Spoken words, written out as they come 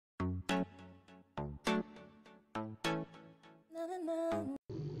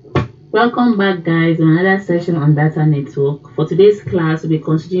Welcome back, guys, on another session on data network. For today's class, we'll be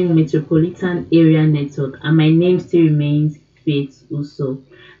considering metropolitan area network, and my name still remains Faith Uso.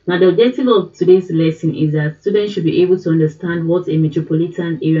 Now, the objective of today's lesson is that students should be able to understand what a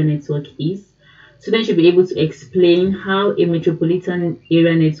metropolitan area network is. Students should be able to explain how a metropolitan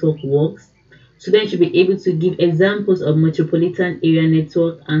area network works. Students should be able to give examples of metropolitan area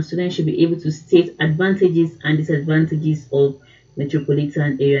network, and students should be able to state advantages and disadvantages of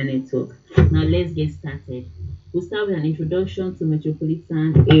metropolitan area network. Now let's get started. We'll start with an introduction to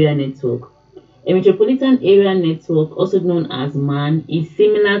metropolitan area network. A metropolitan area network, also known as MAN, is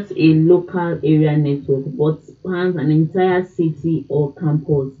similar to a local area network but spans an entire city or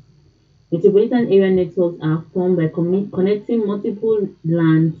campus. Metropolitan area networks are formed by connecting multiple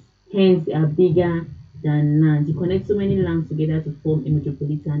lands, hence they are bigger than lands. You connect so many lands together to form a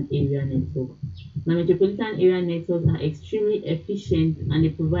metropolitan area network. Now, metropolitan area networks are extremely efficient and they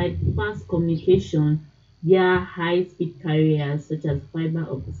provide fast communication via high-speed carriers such as fiber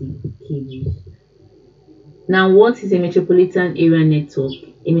optic cables. Now, what is a metropolitan area network?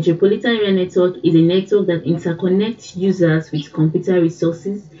 A metropolitan area network is a network that interconnects users with computer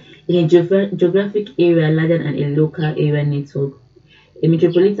resources in a geographic area larger than a local area network. A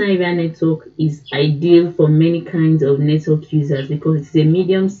metropolitan area network is ideal for many kinds of network users because it is a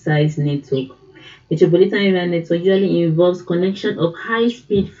medium-sized network. Metropolitan area network usually involves connection of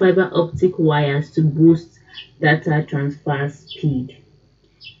high-speed fiber optic wires to boost data transfer speed.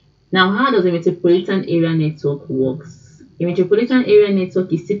 Now, how does a metropolitan area network work? A metropolitan area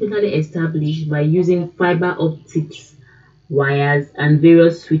network is typically established by using fiber optics wires and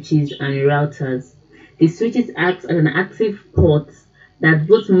various switches and routers. The switches act as an active port that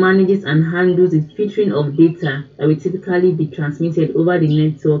both manages and handles the filtering of data that will typically be transmitted over the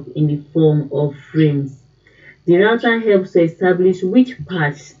network in the form of frames. The router helps to establish which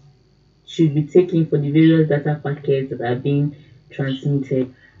paths should be taken for the various data packets that are being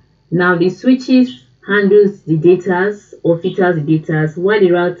transmitted. Now, the switches handles the data or filters the data, while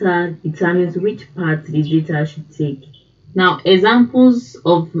the router determines which path the data should take. Now, examples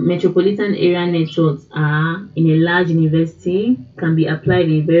of metropolitan area networks are in a large university, can be applied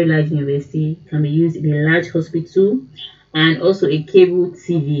in a very large university, can be used in a large hospital, and also a cable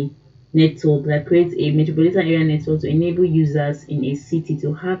TV network that creates a metropolitan area network to enable users in a city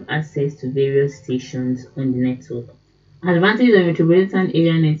to have access to various stations on the network. Advantages of metropolitan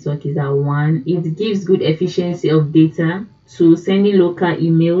area network is that 1, it gives good efficiency of data, 2, sending local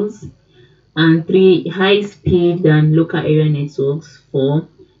emails, and 3, high speed than local area networks. 4,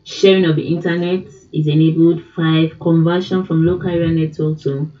 sharing of the internet is enabled. 5, conversion from local area network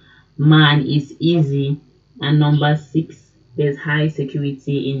to MAN is easy. And number 6, there's high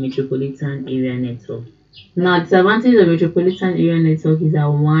security in metropolitan area network. Now, disadvantages of metropolitan area network is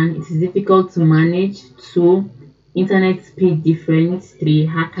that 1, it is difficult to manage. 2, internet speed difference. 3,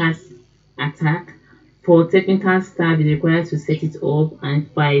 hackers attack. 4, technical staff is required to set it up.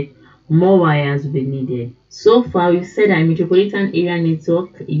 And 5, more wires will be needed. So far, we've said that a metropolitan area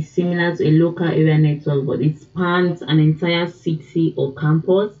network is similar to a local area network, but it spans an entire city or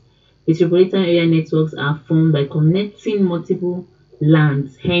campus. Metropolitan area networks are formed by connecting multiple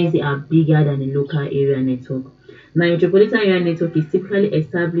lands, hence they are bigger than a local area network. Now, a metropolitan area network is typically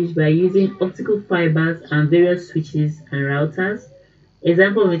established by using optical fibers and various switches and routers.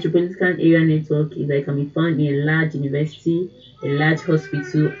 Example of metropolitan area network is that it can be found in a large university, a large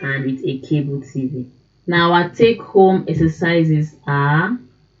hospital, and with a cable TV. Now, our take-home exercises are: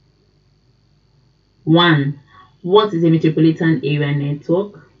 1, what is a metropolitan area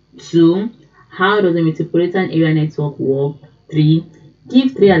network? 2, how does a metropolitan area network work? 3,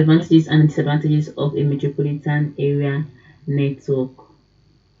 give 3 advantages and disadvantages of a metropolitan area network.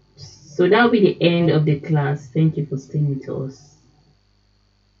 So that will be the end of the class. Thank you for staying with us.